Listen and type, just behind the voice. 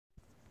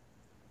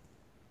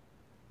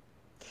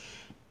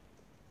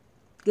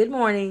Good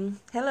morning.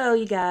 Hello,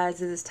 you guys.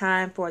 It is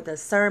time for the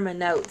sermon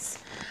notes.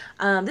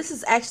 This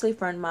is actually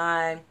from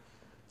my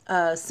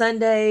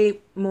Sunday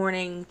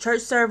morning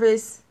church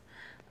service.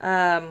 So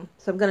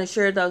I'm going to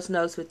share those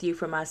notes with you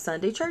from my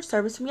Sunday church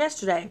service from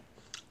yesterday.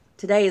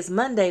 Today is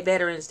Monday,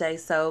 Veterans Day,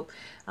 so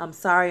I'm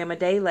sorry I'm a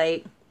day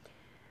late.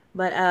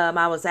 But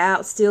I was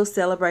out still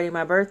celebrating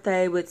my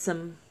birthday with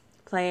some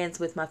plans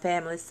with my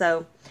family.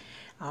 So,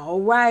 all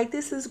right,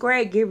 this is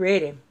great. Get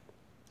ready.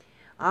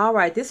 All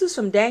right, this was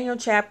from Daniel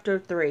chapter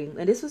 3,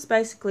 and this was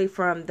basically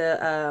from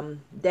the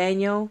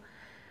Daniel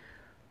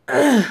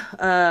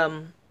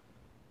um,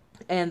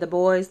 and the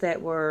boys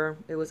that were,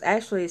 it was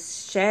actually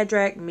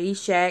Shadrach,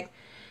 Meshach,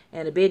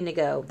 and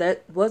Abednego.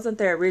 That wasn't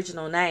their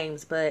original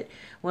names, but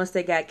once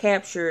they got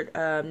captured,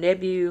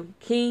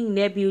 King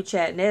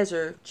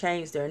Nebuchadnezzar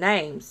changed their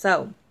names.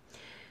 So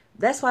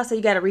that's why I say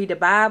you got to read the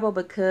Bible,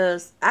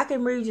 because I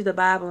can read you the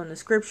Bible and the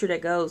scripture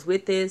that goes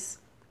with this,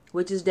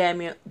 which is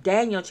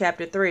Daniel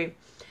chapter 3.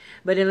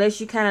 But unless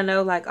you kind of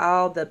know like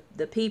all the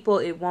people,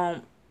 it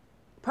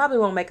probably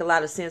won't make a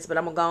lot of sense. But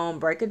I'm going to go and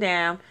break it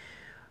down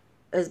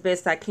as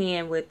best I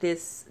can with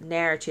this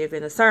narrative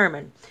in the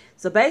sermon.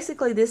 So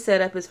basically this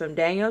setup is from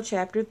Daniel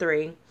chapter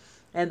 3.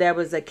 And there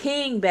was a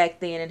king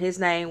back then, and his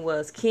name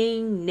was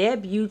King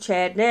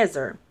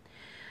Nebuchadnezzar.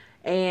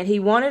 And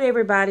he wanted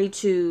everybody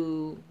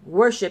to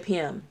worship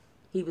him.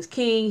 He was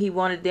king. He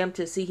wanted them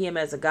to see him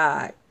as a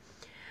god.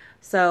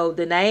 So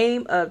the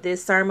name of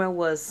this sermon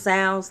was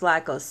Sounds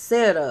Like a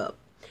Setup.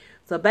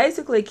 So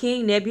basically,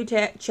 King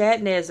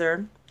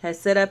Nebuchadnezzar has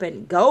set up a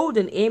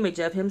golden image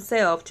of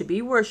himself to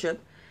be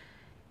worshipped.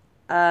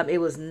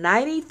 It was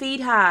 90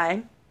 feet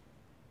high,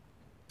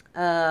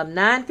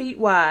 9 feet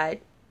wide,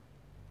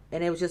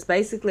 and it was just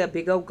basically a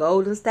big old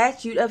golden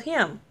statue of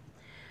him.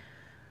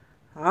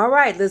 All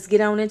right, let's get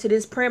on into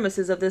this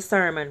premises of this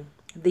sermon.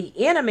 The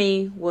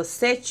enemy will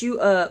set you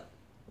up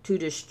to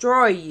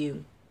destroy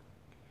you,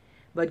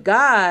 but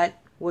God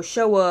will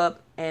show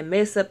up and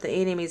mess up the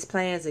enemy's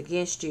plans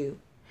against you.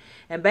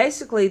 And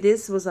basically,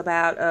 this was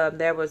about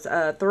there was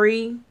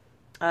three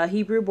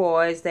Hebrew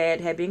boys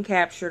that had been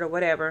captured or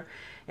whatever,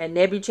 and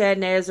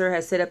Nebuchadnezzar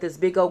had set up this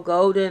big old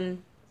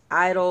golden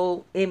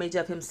idol image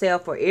of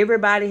himself where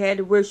everybody had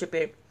to worship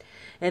it.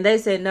 And they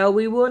said, "No,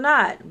 we will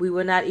not. We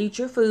will not eat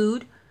your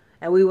food,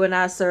 and we will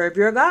not serve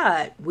your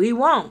God. We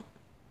won't."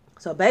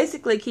 So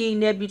basically, King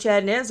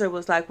Nebuchadnezzar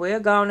was like, well,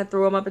 go on and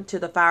throw them up into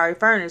the fiery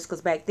furnace. Because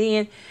back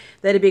then,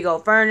 they had a big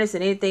old furnace,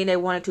 and anything they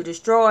wanted to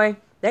destroy,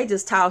 they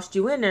just tossed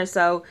you in there.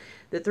 So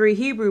the three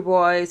Hebrew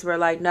boys were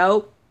like,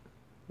 nope,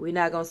 we're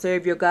not going to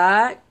serve your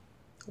God.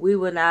 We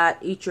will not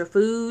eat your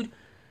food.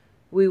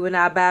 We will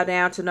not bow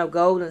down to no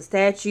golden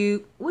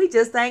statue. We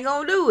just ain't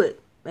going to do it.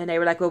 And they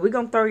were like, well, we're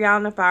going to throw y'all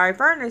in the fiery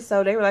furnace.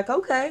 So they were like,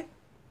 okay,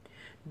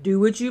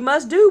 do what you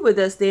must do with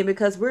us then,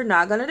 because we're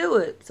not going to do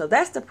it. So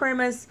that's the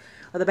premise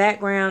or the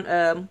background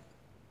of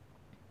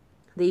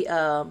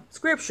the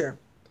scripture.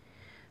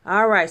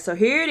 All right, so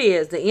here it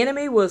is. The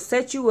enemy will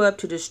set you up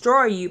to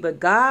destroy you, but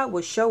God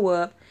will show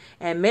up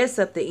and mess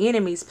up the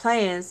enemy's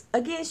plans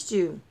against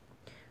you.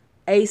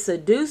 A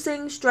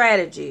seducing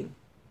strategy.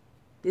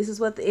 This is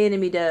what the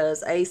enemy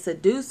does. A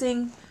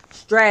seducing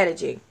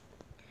strategy.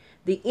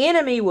 The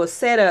enemy will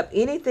set up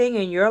anything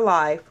in your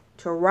life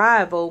to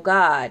rival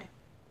God.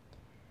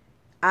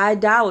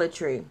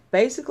 Idolatry.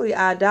 Basically,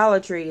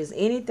 idolatry is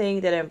anything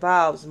that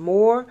involves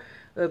more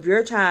of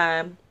your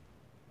time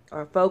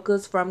or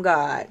focus from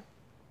God.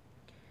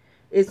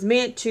 It's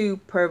meant to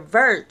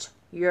pervert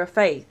your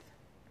faith.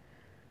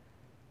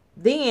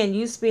 Then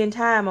you spend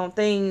time on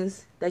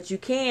things that you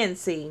can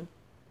see,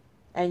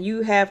 and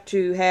you have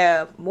to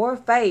have more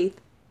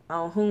faith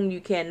on whom you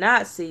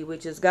cannot see,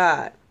 which is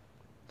God.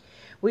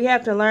 We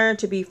have to learn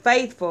to be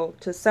faithful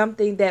to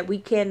something that we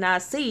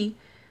cannot see,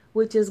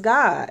 which is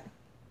God.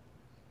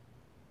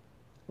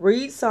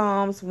 Read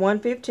Psalms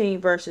 115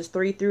 verses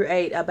 3 through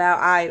 8 about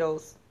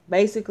idols.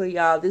 Basically,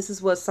 y'all, this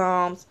is what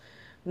Psalms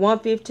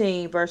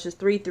 115 verses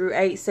 3 through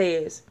 8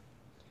 says.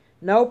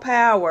 No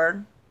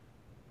power,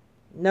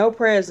 no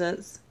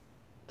presence,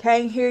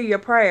 can't hear your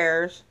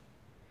prayers,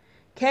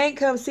 can't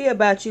come see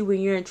about you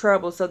when you're in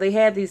trouble. So they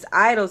have these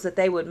idols that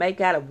they would make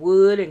out of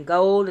wood and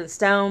gold and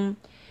stone,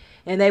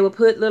 and they would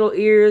put little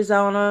ears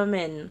on them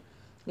and,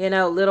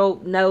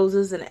 little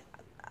noses and,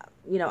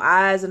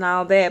 eyes and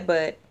all that,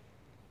 but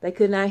they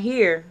could not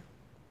hear.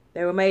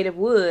 They were made of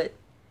wood.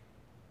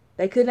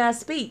 They could not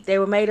speak. They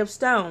were made of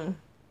stone.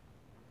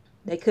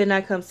 They could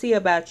not come see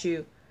about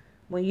you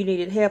when you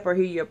needed help or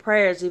hear your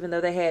prayers, even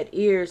though they had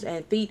ears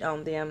and feet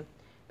on them,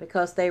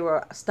 because they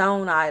were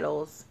stone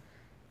idols,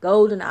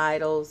 golden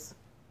idols,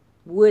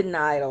 wooden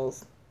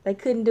idols. They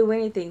couldn't do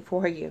anything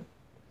for you.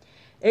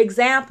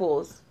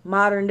 Examples,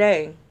 modern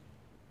day.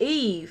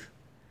 Eve,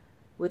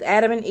 with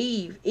Adam and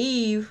Eve.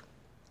 Eve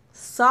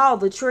saw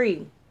the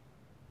tree.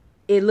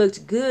 It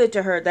looked good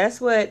to her.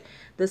 That's what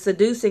the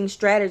seducing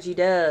strategy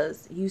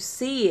does. You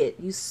see it,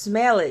 you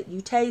smell it,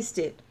 you taste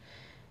it.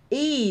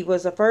 Eve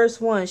was the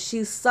first one.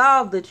 She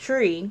saw the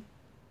tree.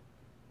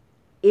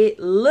 It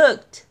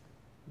looked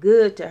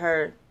good to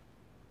her.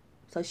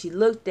 So she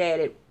looked at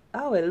it.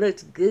 Oh, it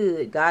looks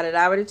good. God had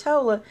already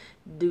told her,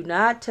 do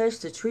not touch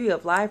the tree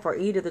of life or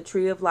eat of the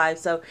tree of life.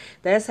 So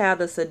that's how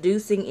the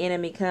seducing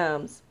enemy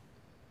comes.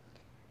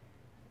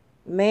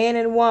 Man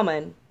and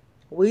woman,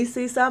 we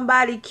see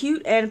somebody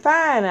cute and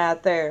fine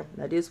out there.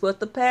 Now, this is what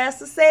the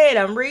pastor said.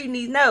 I'm reading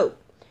these notes.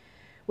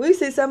 We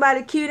see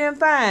somebody cute and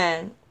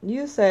fine.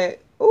 You say,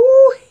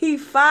 ooh, he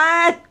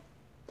fine.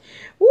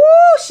 Woo,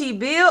 she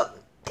built.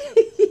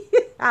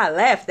 I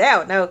laughed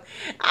out. No,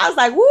 I was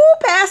like, woo,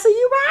 pastor,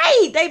 you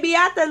right. They be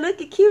out there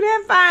looking cute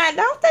and fine.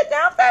 Don't they?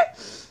 Don't they?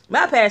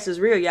 My pastor's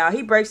real, y'all.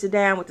 He breaks it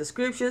down with the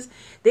scriptures.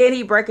 Then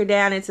he break it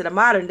down into the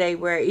modern day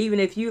where even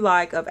if you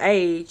like of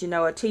age,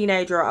 a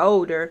teenager or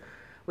older,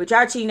 which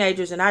our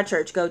teenagers in our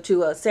church go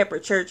to a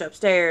separate church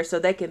upstairs so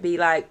they can be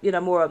like,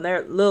 more of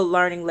their little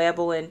learning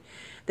level and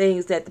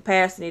things that the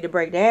pastor need to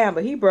break down.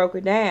 But he broke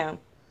it down.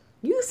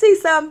 You see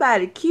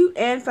somebody cute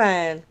and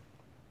fine.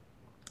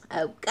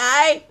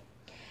 Okay.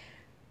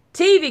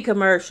 TV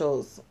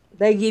commercials.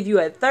 They give you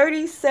a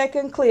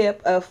 30-second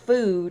clip of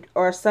food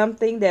or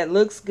something that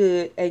looks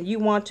good and you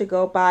want to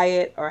go buy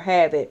it or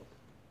have it.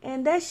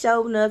 And that's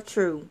sure enough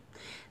true.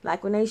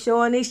 Like when they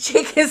showing these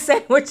chicken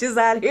sandwiches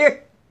out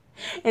here.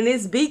 And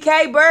this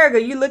BK burger.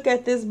 You look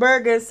at this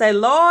burger and say,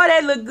 Lord,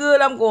 that look good.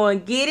 I'm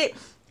going to get it.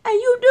 And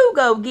you do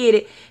go get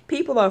it.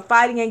 People are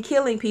fighting and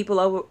killing people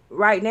over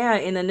right now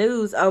in the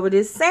news over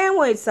this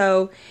sandwich.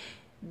 So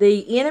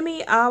the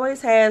enemy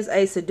always has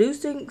a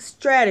seducing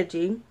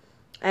strategy.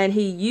 And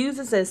he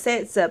uses and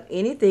sets up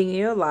anything in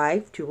your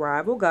life to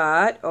rival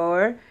God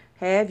or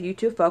have you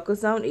to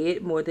focus on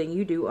it more than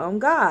you do on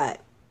God.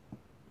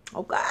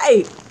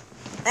 Okay.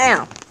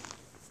 Now,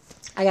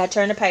 I got to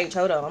turn the page.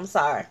 Hold on. I'm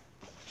sorry.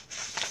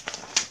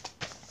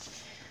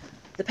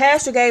 The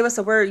pastor gave us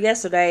a word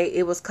yesterday.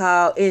 It was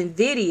called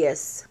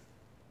invidious.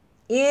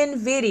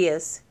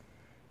 Invidious.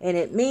 And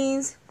it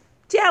means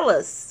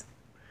jealous.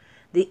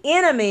 The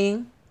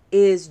enemy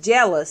is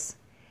jealous.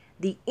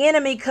 The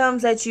enemy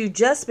comes at you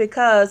just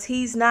because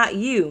he's not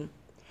you.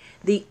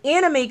 The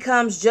enemy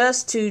comes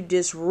just to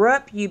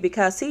disrupt you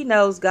because he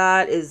knows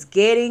God is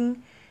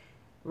getting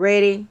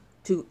ready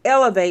to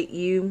elevate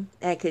you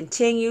and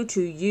continue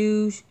to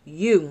use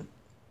you.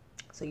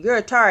 So you're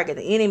a target.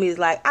 The enemy is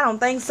like, I don't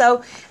think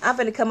so. I'm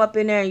going to come up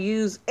in there and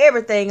use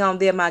everything on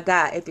them, my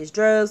God. If it's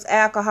drugs,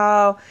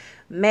 alcohol,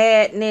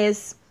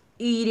 madness,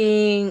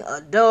 eating,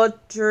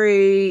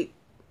 adultery,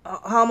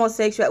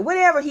 homosexual,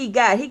 whatever he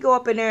got, he go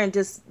up in there and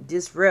just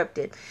disrupt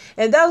it.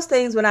 And those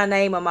things, when I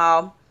name them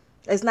all,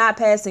 it's not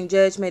passing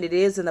judgment. It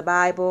is in the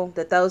Bible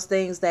that those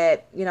things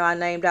that, I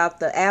named off,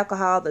 the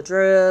alcohol, the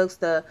drugs,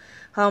 the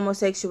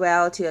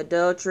homosexuality,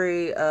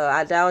 adultery,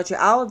 idolatry,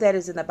 all of that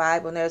is in the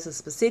Bible. And there's a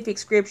specific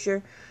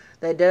scripture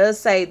that does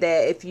say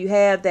that if you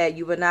have that,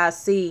 you will not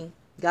see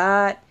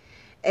God.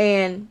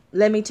 And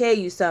let me tell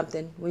you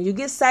something. When you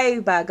get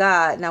saved by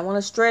God, and I want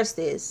to stress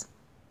this,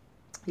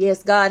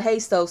 yes, God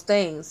hates those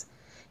things.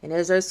 And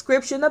there's a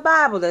scripture in the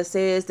Bible that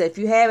says that if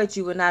you have it,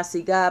 you will not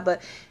see God.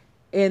 But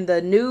in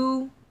the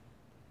new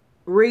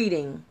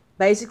reading,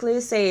 basically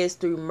it says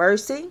through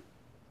mercy,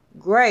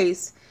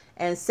 grace,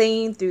 and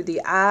seen through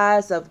the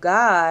eyes of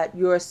God,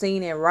 you are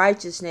seen in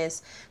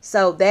righteousness.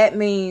 So that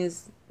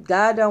means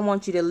God don't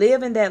want you to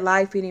live in that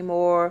life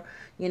anymore,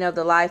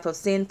 the life of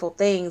sinful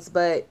things.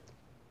 But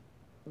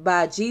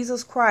by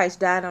Jesus Christ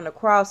dying on the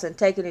cross and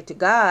taking it to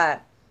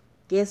God,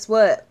 guess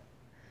what?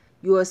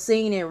 You are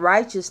seen in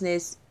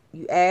righteousness.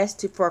 You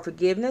ask for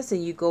forgiveness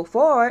and you go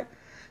forward.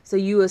 So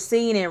you are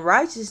seen in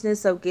righteousness.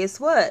 So guess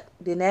what?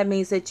 Then that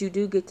means that you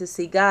do get to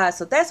see God.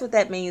 So that's what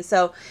that means.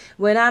 So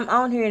when I'm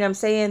on here and I'm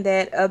saying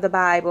that of the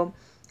Bible,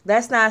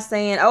 that's not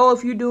saying, oh,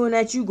 if you're doing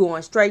that, you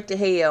going straight to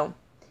hell.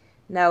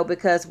 No,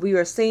 because we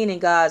are seen in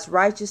God's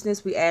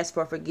righteousness. We ask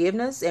for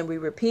forgiveness and we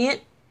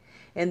repent.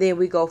 And then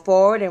we go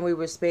forward and we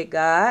respect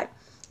God.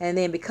 And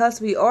then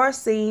because we are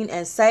seen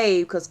and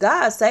saved, because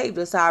God saved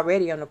us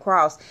already on the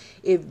cross.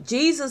 If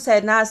Jesus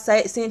had not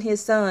sent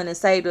his son and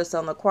saved us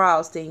on the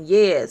cross, then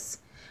yes,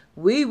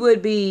 we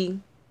would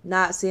be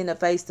not seeing the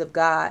face of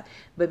God.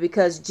 But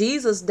because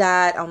Jesus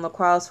died on the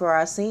cross for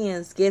our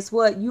sins, guess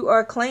what? You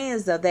are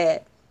cleansed of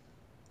that.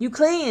 You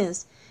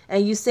cleansed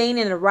and you seen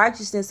in the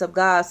righteousness of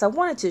God. So I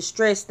wanted to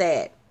stress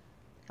that.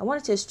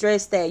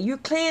 You're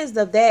cleansed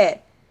of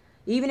that.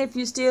 Even if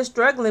you're still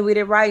struggling with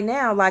it right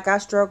now, like I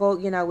struggle,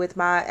 with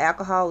my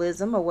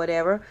alcoholism or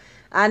whatever,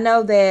 I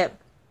know that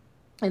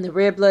in the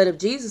red blood of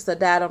Jesus that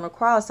died on the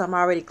cross, I'm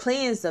already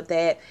cleansed of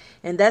that.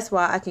 And that's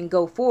why I can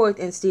go forth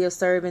and still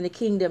serve in the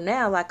kingdom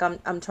now, like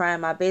I'm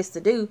trying my best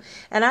to do.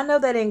 And I know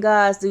that in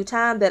God's due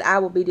time that I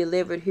will be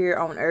delivered here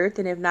on earth,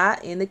 and if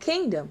not, in the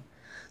kingdom.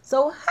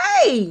 So,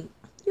 hey,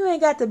 you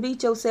ain't got to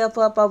beat yourself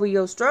up over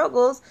your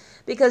struggles,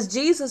 because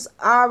Jesus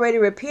already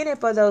repented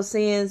for those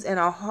sins in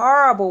a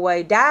horrible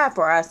way, died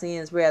for our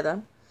sins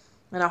rather.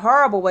 in a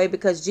horrible way,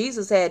 because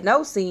Jesus had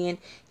no sin.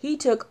 He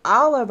took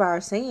all of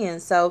our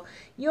sins. So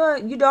you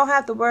don't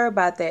have to worry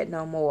about that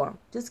no more.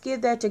 Just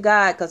give that to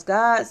God, because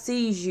God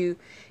sees you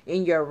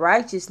in your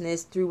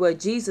righteousness through what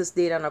Jesus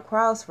did on the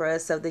cross for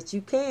us, so that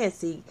you can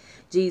see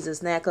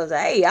Jesus now. Because,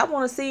 hey, I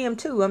want to see him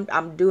too.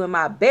 I'm doing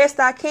my best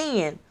I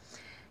can,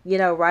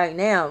 right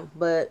now.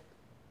 But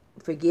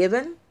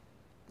forgiven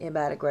and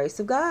by the grace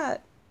of God.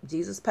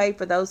 Jesus paid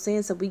for those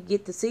sins so we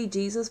get to see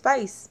Jesus'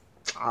 face.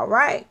 All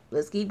right,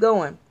 let's keep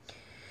going.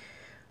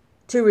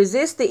 To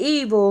resist the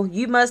evil,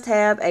 you must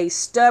have a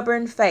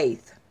stubborn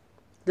faith.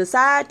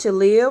 Decide to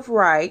live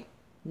right,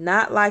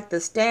 not like the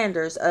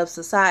standards of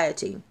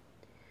society.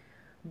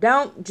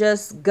 Don't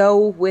just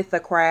go with the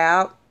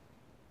crowd.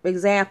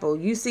 Example,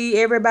 you see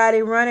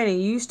everybody running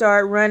and you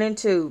start running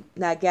too.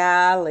 Now,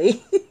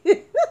 golly,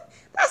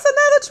 that's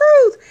another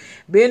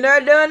truth. Been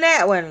there, done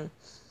that one.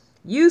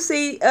 You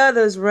see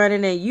others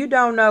running and you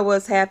don't know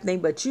what's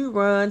happening, but you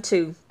run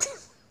too.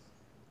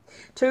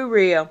 Too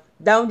real.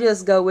 Don't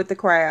just go with the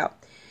crowd.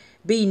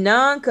 Be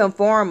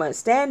non-conformant.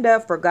 Stand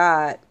up for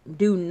God.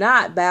 Do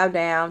not bow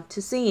down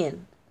to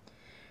sin.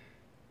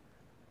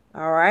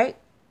 All right.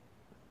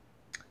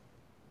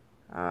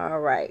 All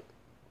right.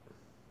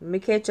 Let me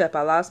catch up.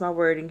 I lost my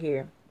wording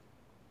here.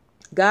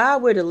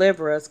 God will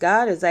deliver us.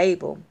 God is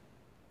able.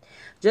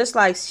 Just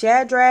like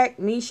Shadrach,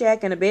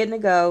 Meshach, and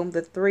Abednego,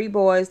 the three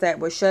boys that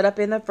were shut up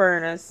in the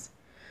furnace,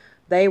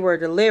 they were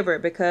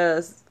delivered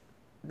because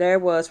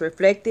it was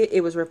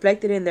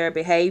reflected in their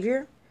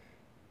behavior,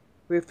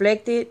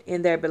 reflected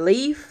in their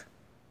belief,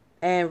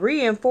 and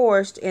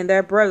reinforced in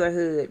their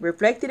brotherhood.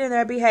 Reflected in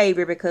their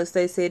behavior because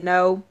they said,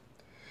 no,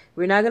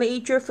 we're not going to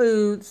eat your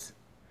foods.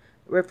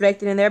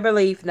 Reflected in their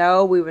belief,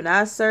 no, we will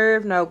not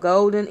serve no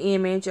golden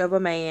image of a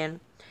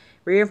man.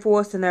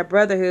 Reinforced in their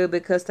brotherhood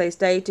because they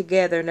stayed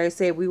together and they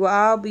said, we will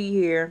all be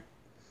here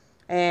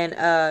and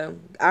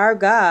our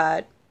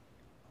God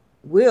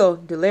will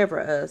deliver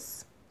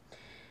us.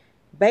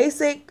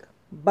 Basic,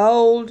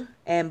 bold,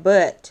 and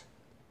but.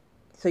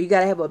 So you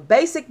got to have a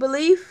basic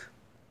belief,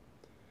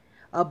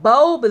 a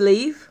bold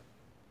belief,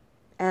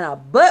 and a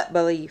but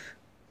belief.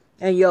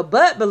 And your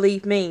but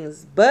belief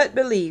means but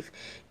belief.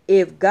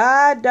 If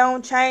God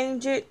don't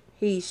change it,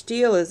 he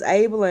still is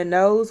able and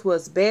knows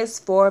what's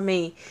best for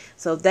me.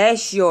 So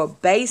that's your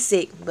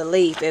basic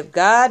belief. If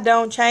God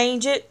don't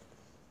change it,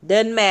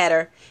 doesn't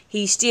matter.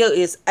 He still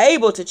is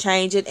able to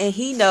change it and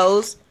he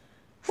knows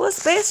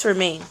what's best for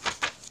me.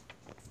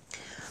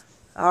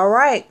 All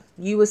right.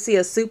 You will see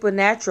a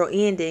supernatural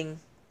ending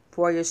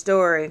for your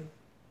story.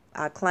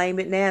 I claim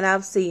it now and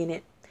I've seen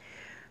it.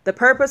 The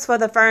purpose for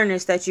the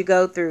furnace that you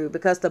go through,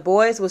 because the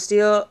boys were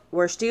still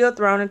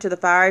thrown into the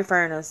fiery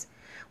furnace.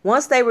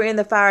 Once they were in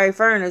the fiery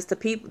furnace, the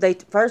people, they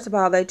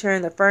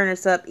turned the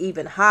furnace up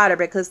even hotter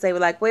because they were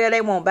like, well, they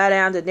won't bow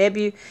down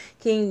to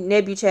King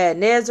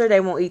Nebuchadnezzar.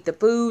 They won't eat the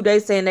food. They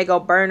saying they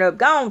gonna burn up.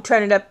 Go on,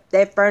 turn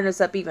that furnace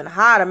up even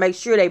hotter. Make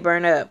sure they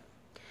burn up.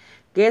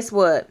 Guess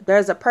what?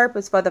 There's a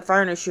purpose for the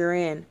furnace you're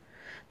in.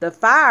 The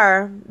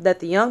fire that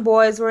the young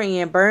boys were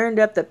in burned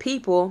up the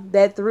people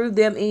that threw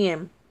them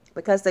in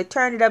because they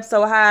turned it up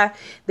so high.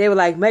 They were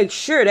like, make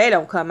sure they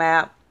don't come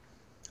out.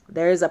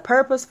 There is a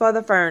purpose for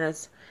the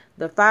furnace.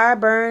 The fire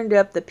burned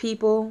up the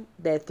people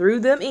that threw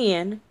them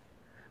in.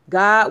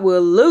 God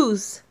will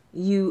loose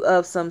you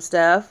of some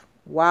stuff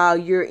while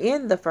you're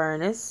in the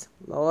furnace.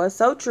 Lord,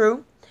 so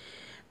true.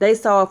 They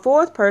saw a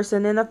fourth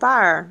person in the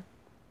fire.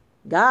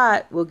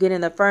 God will get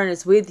in the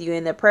furnace with you.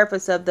 In the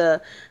preface of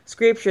the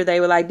scripture, they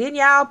were like, didn't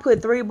y'all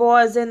put 3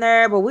 boys in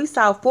there? But we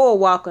saw 4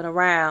 walking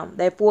around.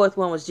 That fourth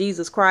one was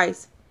Jesus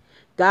Christ.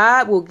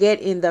 God will get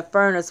in the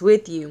furnace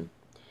with you.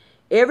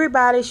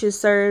 Everybody should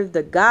serve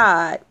the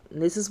God.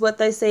 And this is what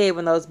they said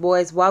when those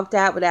boys walked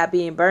out without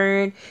being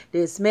burned.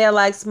 Didn't smell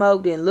like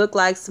smoke. Didn't look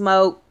like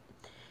smoke.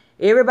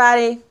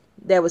 Everybody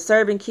that was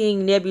serving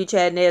King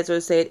Nebuchadnezzar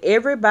said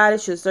everybody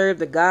should serve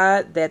the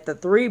God that the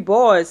 3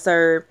 boys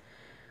served.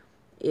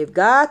 If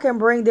God can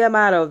bring them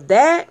out of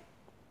that,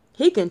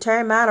 he can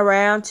turn mine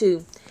around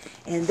too.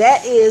 And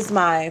that is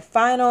my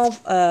final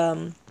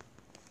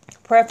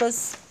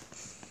preface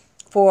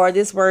for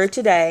this word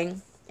today.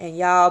 And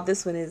y'all,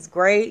 this one is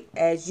great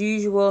as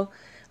usual.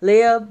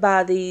 Live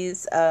by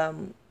these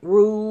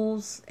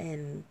rules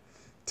and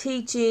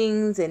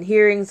teachings and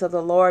hearings of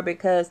the Lord,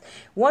 because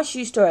once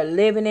you start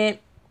living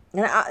it,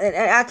 and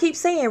I keep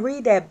saying,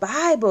 read that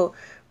Bible,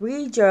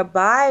 read your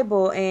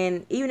Bible,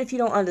 and even if you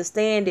don't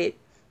understand it,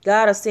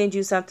 God will send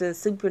you something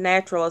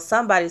supernatural or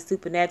somebody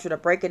supernatural to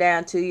break it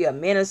down to you, a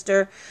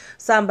minister,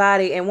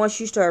 somebody. And once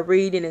you start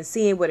reading and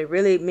seeing what it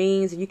really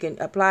means, you can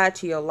apply it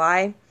to your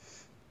life.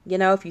 You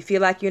know, if you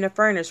feel like you're in a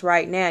furnace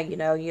right now, you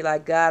know, you're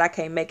like, God, I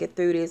can't make it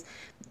through this.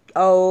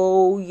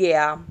 Oh,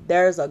 yeah,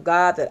 there's a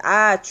God that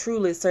I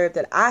truly serve,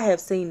 that I have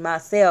seen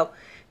myself,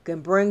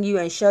 can bring you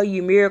and show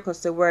you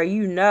miracles to where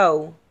you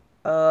know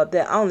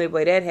the only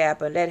way that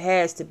happened, that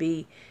has to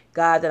be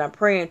God that I'm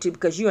praying to,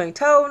 because you ain't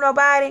told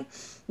nobody.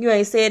 You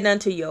ain't said nothing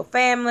to your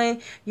family.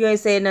 You ain't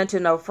said nothing to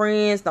no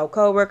friends, no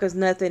co-workers,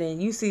 nothing.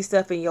 And you see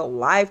stuff in your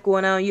life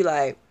going on. You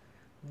like,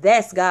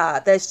 That's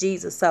God. That's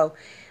Jesus. So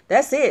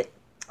that's it.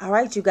 All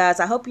right, you guys.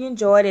 I hope you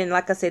enjoyed. And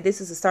like I said,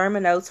 this is the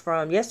sermon notes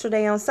from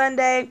yesterday on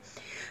Sunday.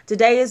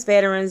 Today is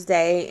Veterans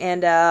Day,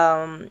 and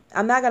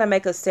I'm not gonna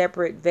make a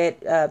separate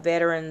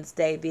Veterans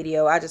Day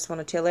video. I just want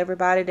to tell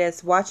everybody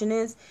that's watching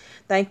this,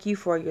 thank you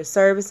for your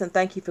service, and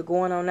thank you for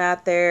going on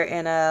out there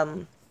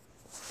and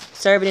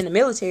serving in the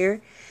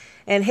military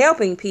and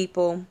helping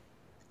people.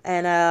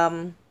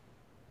 And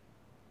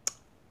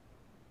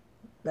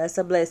that's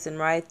a blessing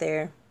right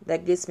there.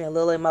 That gets me a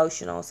little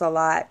emotional. It's a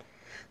lot,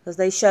 because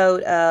they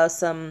showed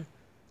some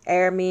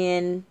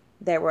airmen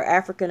that were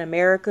African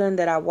American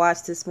that I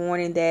watched this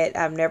morning that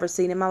I've never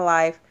seen in my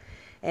life.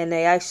 And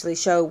they actually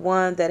showed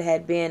one that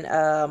had been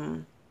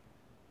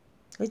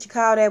what you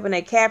call that when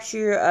they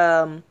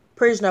capture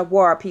prisoner of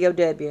war,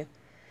 POW.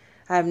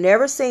 I've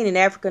never seen an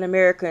African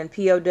American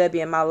POW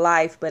in my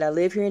life, but I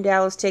live here in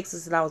Dallas,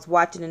 Texas, and I was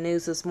watching the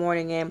news this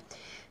morning, and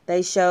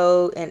they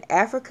showed an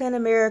African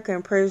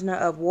American prisoner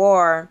of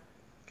war,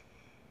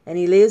 and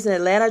he lives in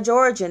Atlanta,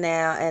 Georgia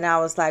now. And I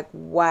was like,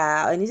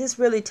 wow. And it just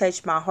really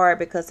touched my heart,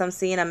 because I'm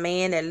seeing a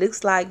man that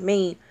looks like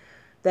me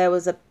that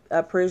was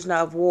a prisoner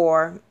of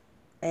war.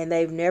 And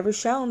they've never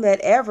shown that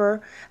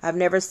ever. I've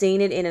never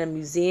seen it in a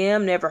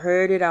museum, never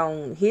heard it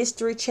on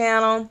History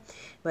Channel.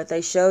 But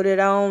they showed it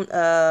on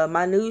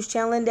my news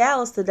channel in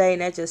Dallas today,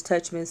 and that just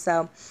touched me.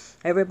 So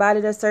everybody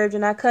that served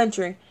in our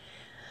country.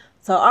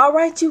 So, all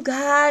right, you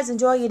guys,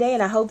 enjoy your day,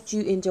 and I hope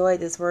you enjoy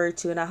this word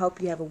too. And I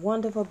hope you have a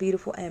wonderful,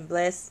 beautiful, and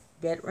blessed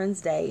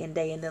Veterans Day and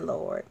Day in the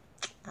Lord.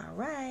 All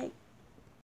right.